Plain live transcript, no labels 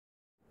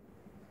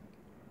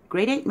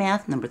Grade 8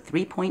 Math number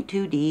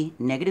 3.2D,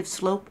 negative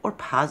slope or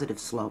positive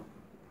slope.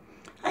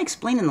 I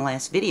explained in the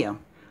last video,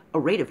 a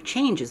rate of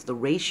change is the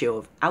ratio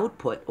of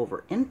output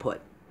over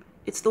input.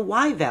 It's the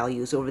y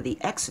values over the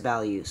x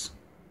values.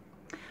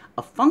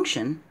 A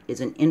function is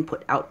an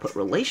input-output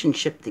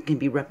relationship that can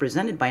be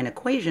represented by an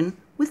equation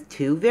with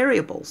two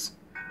variables,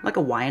 like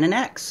a y and an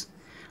x,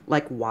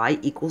 like y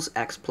equals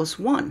x plus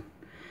 1.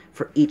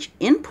 For each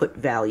input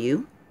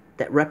value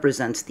that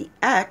represents the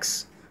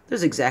x,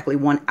 there's exactly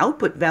one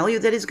output value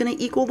that is going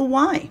to equal the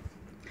y.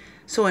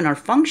 So in our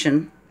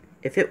function,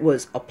 if it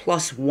was a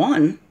plus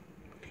 1,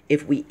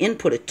 if we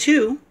input a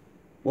 2,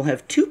 we'll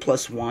have 2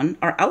 plus 1.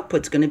 Our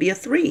output's going to be a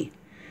 3.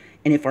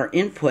 And if our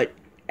input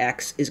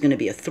x is going to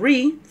be a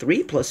 3,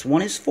 3 plus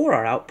 1 is 4.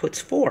 Our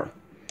output's 4.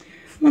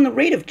 When the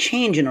rate of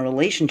change in a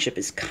relationship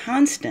is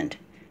constant,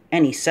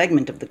 any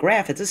segment of the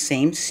graph has the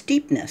same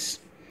steepness.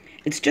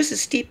 It's just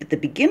as steep at the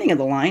beginning of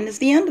the line as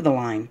the end of the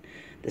line.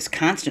 This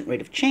constant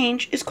rate of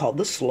change is called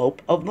the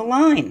slope of the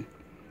line.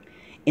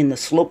 In the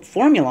slope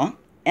formula,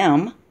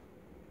 m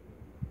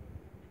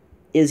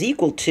is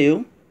equal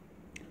to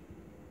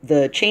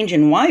the change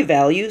in y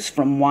values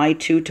from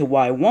y2 to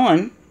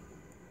y1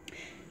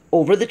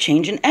 over the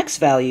change in x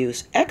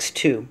values,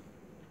 x2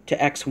 to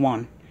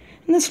x1.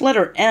 And this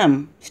letter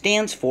m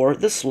stands for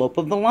the slope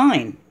of the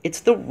line.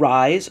 It's the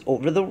rise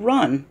over the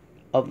run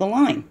of the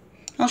line.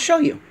 I'll show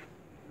you.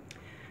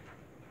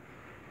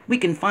 We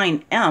can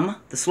find m,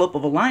 the slope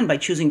of a line, by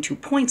choosing 2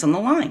 points on the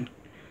line.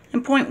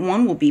 And point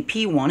 1 will be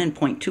P1 and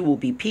point 2 will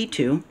be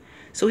P2.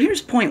 So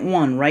here's point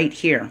 1 right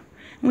here. And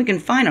we can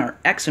find our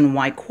x and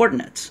y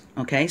coordinates.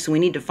 Okay, so we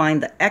need to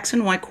find the x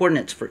and y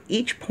coordinates for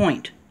each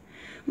point.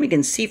 We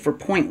can see for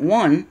point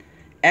 1,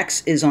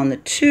 x is on the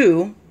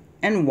 2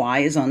 and y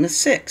is on the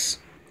 6.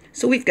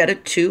 So we've got a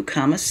 2,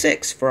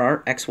 6 for our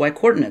xy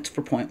coordinates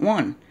for point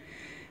 1.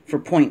 For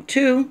point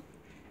 2,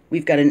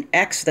 we've got an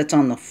x that's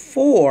on the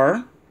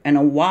 4 and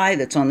a y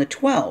that's on the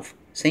 12.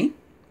 See?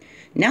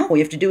 Now what we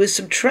have to do is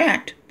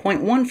subtract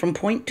point 1 from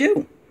point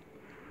 2.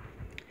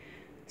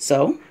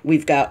 So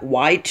we've got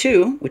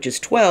y2, which is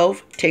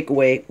 12, take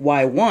away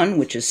y1,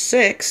 which is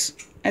 6.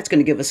 That's going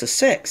to give us a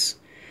 6.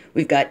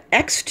 We've got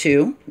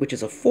x2, which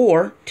is a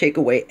 4, take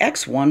away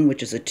x1,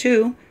 which is a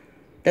 2.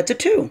 That's a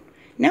 2.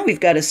 Now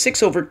we've got a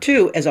 6 over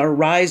 2 as our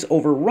rise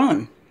over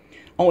run.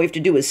 All we have to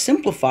do is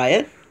simplify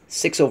it.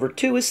 6 over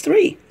 2 is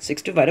 3.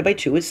 6 divided by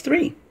 2 is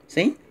 3.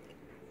 See?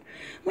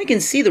 We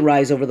can see the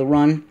rise over the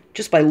run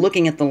just by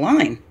looking at the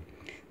line.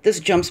 This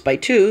jumps by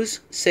 2s,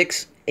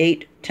 6,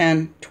 8,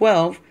 10,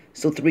 12.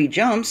 So 3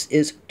 jumps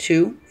is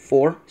 2,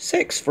 4,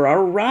 6 for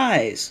our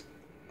rise.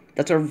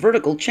 That's our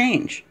vertical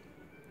change.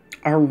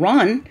 Our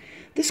run,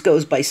 this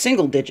goes by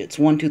single digits,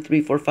 1, 2,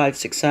 3, 4, 5,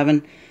 6,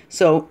 7.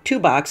 So 2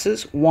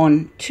 boxes,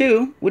 1,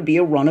 2, would be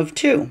a run of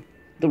 2.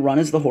 The run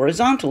is the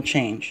horizontal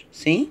change.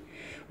 See?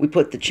 We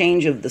put the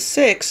change of the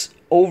 6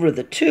 over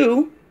the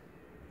 2,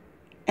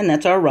 and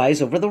that's our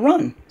rise over the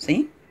run.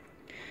 See?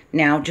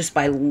 Now, just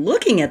by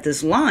looking at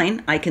this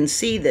line, I can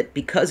see that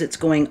because it's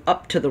going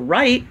up to the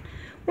right,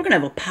 we're going to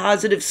have a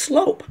positive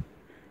slope.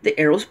 The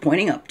arrow's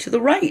pointing up to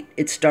the right.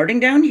 It's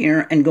starting down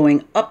here and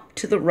going up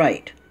to the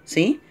right.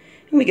 See?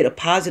 And we get a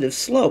positive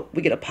slope.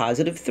 We get a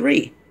positive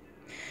 3.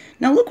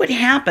 Now look what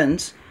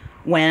happens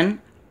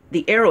when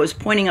the arrow is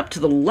pointing up to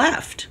the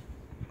left.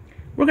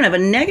 We're going to have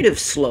a negative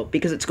slope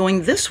because it's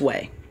going this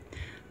way.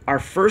 Our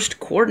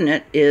first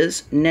coordinate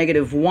is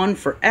 -1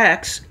 for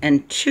x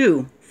and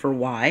 2 for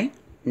y.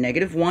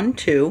 -1,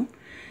 2.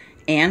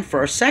 And for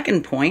our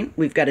second point,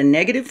 we've got a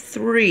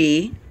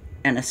 -3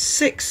 and a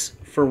 6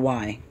 for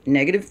y.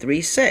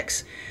 -3,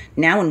 6.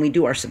 Now when we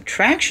do our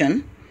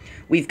subtraction,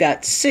 we've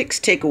got 6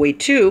 take away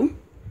 2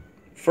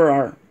 for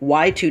our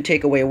y2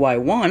 take away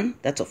y1.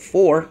 That's a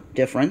 4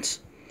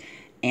 difference.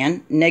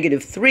 And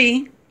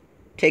 -3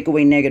 take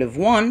away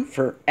 -1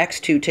 for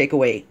x2 take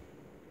away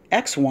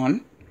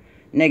x1.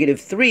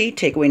 -3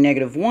 take away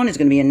 -1 is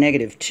going to be a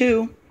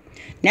 -2.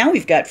 Now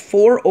we've got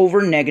 4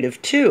 over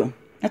 -2.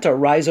 That's our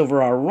rise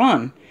over our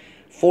run.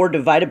 4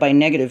 divided by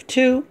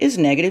 -2 is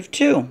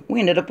 -2. We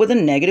ended up with a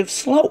negative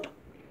slope.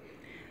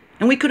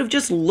 And we could have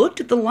just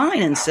looked at the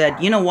line and said,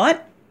 you know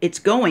what? It's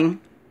going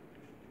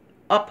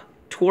up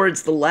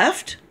towards the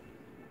left.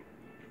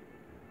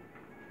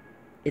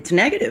 It's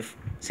negative.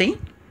 See?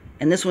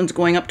 And this one's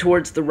going up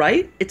towards the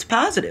right. It's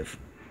positive.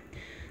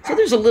 So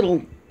there's a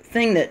little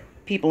thing that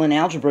people in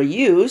algebra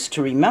use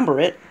to remember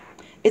it.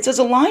 It says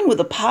a line with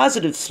a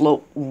positive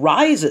slope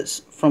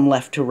rises from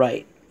left to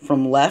right.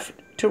 From left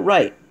to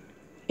right.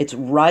 It's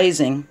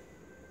rising,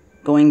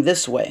 going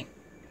this way.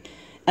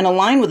 And a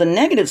line with a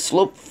negative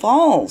slope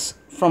falls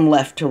from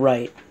left to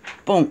right.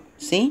 Boom.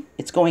 See?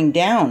 It's going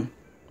down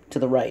to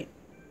the right.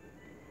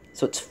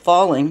 So it's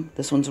falling.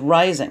 This one's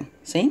rising.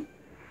 See?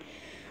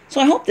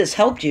 So I hope this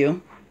helped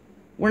you.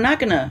 We're not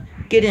going to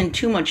get in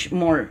too much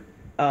more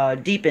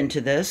deep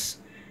into this.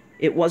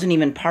 It wasn't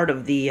even part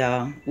of the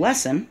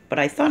lesson, but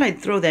I thought I'd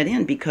throw that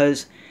in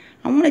because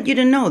I wanted you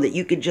to know that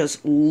you could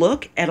just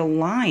look at a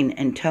line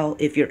and tell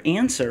if your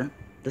answer,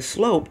 the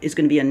slope, is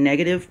going to be a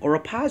negative or a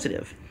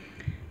positive.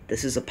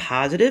 This is a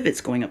positive,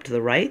 it's going up to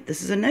the right.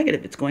 This is a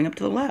negative, it's going up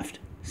to the left.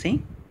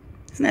 See?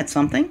 Isn't that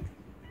something?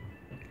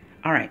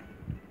 All right,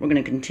 we're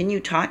going to continue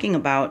talking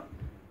about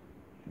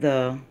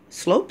the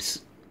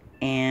slopes,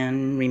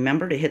 and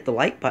remember to hit the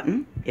like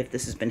button if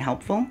this has been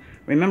helpful.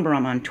 Remember,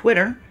 I'm on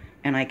Twitter,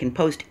 and I can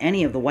post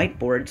any of the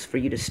whiteboards for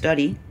you to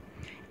study.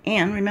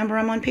 And remember,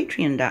 I'm on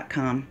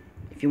Patreon.com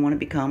if you want to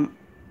become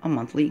a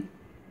monthly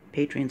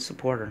Patreon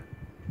supporter.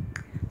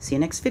 See you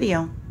next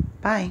video.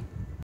 Bye.